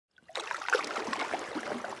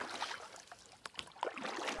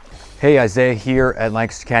Hey, Isaiah here at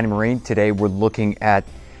Lancaster County Marine. Today we're looking at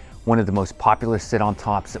one of the most popular sit-on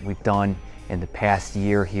tops that we've done in the past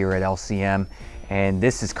year here at LCM. And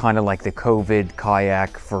this is kind of like the COVID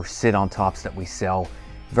kayak for sit-on tops that we sell.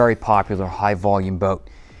 Very popular, high volume boat.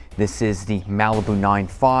 This is the Malibu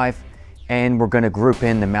 9.5, and we're going to group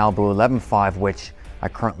in the Malibu 11.5, which I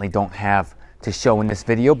currently don't have to show in this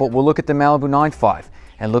video, but we'll look at the Malibu 9.5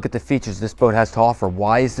 and look at the features this boat has to offer.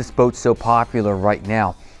 Why is this boat so popular right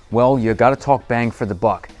now? Well, you got to talk bang for the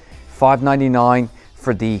buck. $599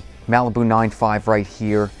 for the Malibu 9.5 right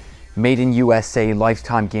here. Made in USA,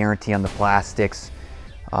 lifetime guarantee on the plastics.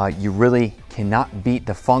 You really cannot beat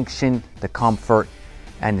the function, the comfort,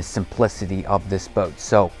 and the simplicity of this boat.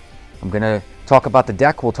 So I'm going to talk about the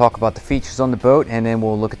deck, we'll talk about the features on the boat, and then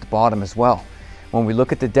we'll look at the bottom as well. When we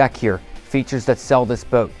look at the deck here, features that sell this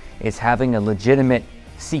boat is having a legitimate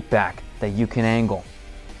seat back that you can angle.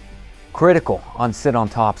 Critical on sit-on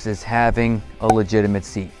tops is having a legitimate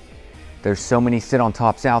seat. There's so many sit-on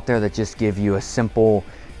tops out there that just give you a simple,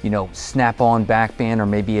 snap-on back band, or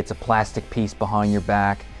maybe it's a plastic piece behind your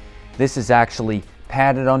back. This is actually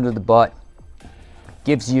padded under the butt,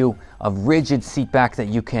 gives you a rigid seat back that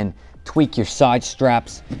you can tweak your side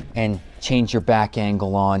straps and change your back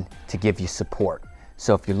angle on to give you support.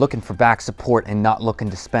 So if you're looking for back support and not looking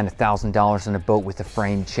to spend $1,000 on a boat with a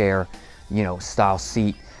frame chair, style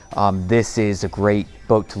seat, this is a great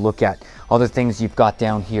boat to look at. Other things you've got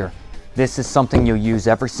down here. This is something you'll use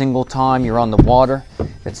every single time you're on the water.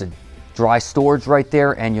 It's a dry storage right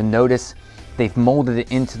there, and you'll notice they've molded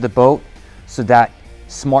it into the boat so that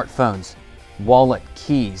smartphones, wallet,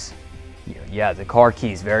 keys, the car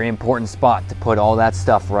keys, very important spot to put all that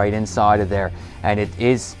stuff right inside of there. And it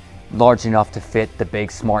is large enough to fit the big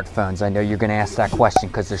smartphones. I know you're going to ask that question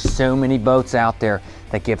because there's so many boats out there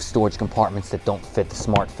that give storage compartments that don't fit the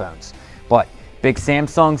smartphones. But big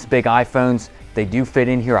Samsungs, big iPhones, they do fit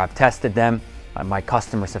in here. I've tested them. My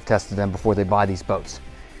customers have tested them before they buy these boats.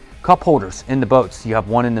 Cup holders in the boats. You have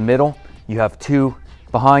one in the middle. You have two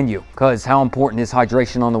behind you, because how important is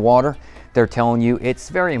hydration on the water? They're telling you it's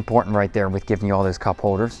very important right there with giving you all those cup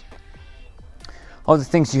holders. Other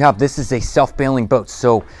things you have, this is a self-bailing boat.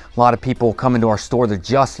 So a lot of people come into our store, they're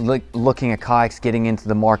just looking at kayaks, getting into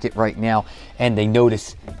the market right now, and they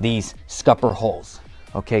notice these scupper holes.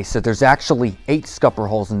 Okay, so there's actually 8 scupper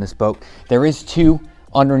holes in this boat. There is 2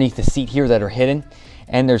 underneath the seat here that are hidden,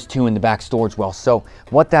 and there's 2 in the back storage well. So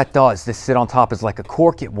what that does, this sit on top is like a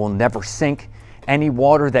cork. It will never sink. Any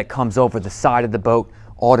water that comes over the side of the boat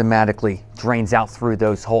automatically drains out through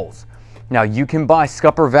those holes. Now you can buy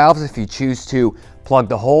scupper valves if you choose to plug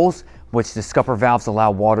the holes, which the scupper valves allow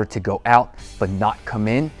water to go out but not come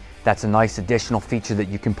in. That's a nice additional feature that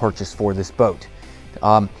you can purchase for this boat.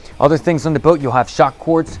 Other things on the boat, you'll have shock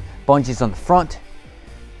cords, bungees on the front,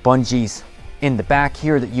 bungees in the back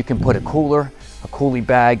here that you can put a cooler, a coolie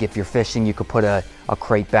bag. If you're fishing, you could put a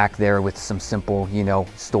crate back there with some simple,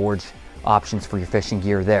 storage options for your fishing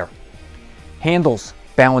gear there. Handles,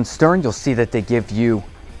 bow and stern, you'll see that they give you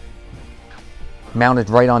mounted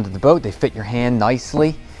right onto the boat. They fit your hand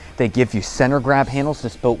nicely. They give you center grab handles.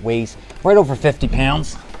 This boat weighs right over 50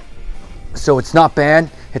 pounds. So it's not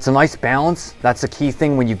bad. It's a nice balance. That's a key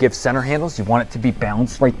thing when you give center handles. You want it to be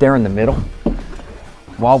balanced right there in the middle.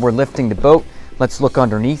 While we're lifting the boat, let's look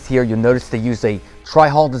underneath here. You'll notice they use a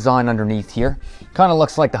tri-hull design underneath here. Kind of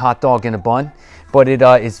looks like the hot dog in a bun, but it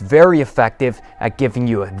is very effective at giving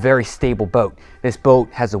you a very stable boat. This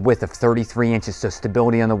boat has a width of 33 inches, so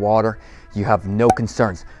stability on the water. You have no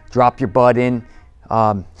concerns. Drop your butt in,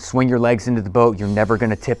 swing your legs into the boat. You're never going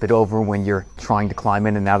to tip it over when you're trying to climb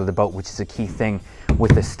in and out of the boat, which is a key thing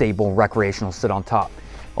with a stable recreational sit on top.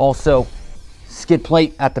 Also, skid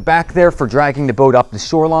plate at the back there for dragging the boat up the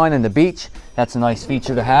shoreline and the beach. That's a nice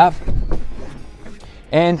feature to have.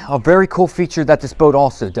 And a very cool feature that this boat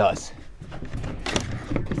also does.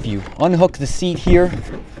 If you unhook the seat here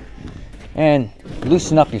and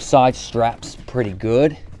loosen up your side straps pretty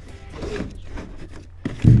good,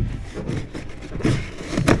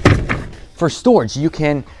 for storage, you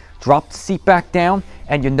can drop the seat back down,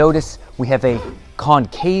 and you'll notice we have a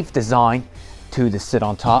concave design to the sit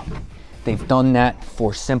on top. They've done that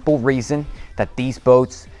for simple reason that these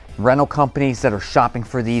boats, rental companies that are shopping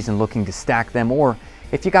for these and looking to stack them, or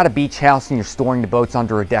if you got a beach house and you're storing the boats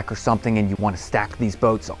under a deck or something and you want to stack these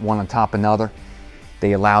boats one on top of another,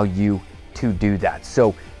 they allow you to do that.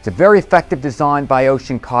 So it's a very effective design by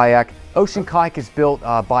Ocean Kayak. Ocean Kayak is built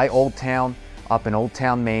by Old Town up in Old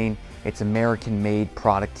Town, Maine. It's American-made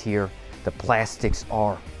product here. The plastics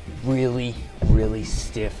are really, really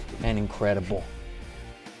stiff and incredible.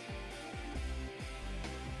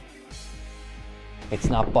 It's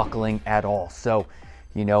not buckling at all. So,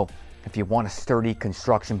 you know, if you want a sturdy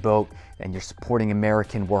construction boat and you're supporting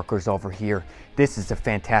American workers over here, this is a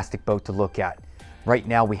fantastic boat to look at. Right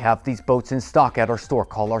now, we have these boats in stock at our store.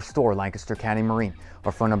 Call our store, Lancaster County Marine.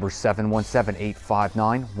 Our phone number is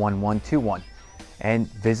 717-859-1121. And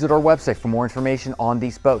visit our website for more information on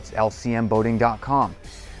these boats, lcmboating.com.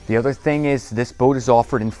 The other thing is this boat is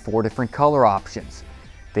offered in 4 different color options.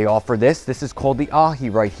 They offer this is called the Ahi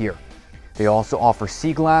right here. They also offer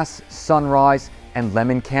sea glass, sunrise, and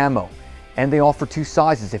lemon camo. And they offer 2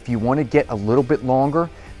 sizes. If you want to get a little bit longer,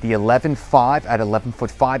 the 11.5 at 11 foot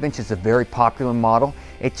 5 inch is a very popular model.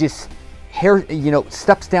 It just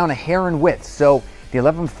steps down a hair in width. So the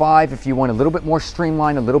 11.5, if you want a little bit more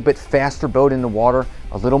streamlined, a little bit faster boat in the water,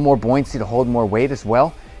 a little more buoyancy to hold more weight as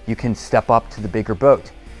well, you can step up to the bigger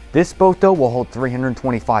boat. This boat though will hold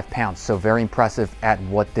 325 pounds, so very impressive at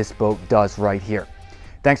what this boat does right here.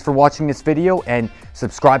 Thanks for watching this video and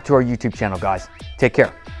subscribe to our YouTube channel, guys. Take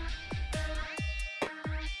care.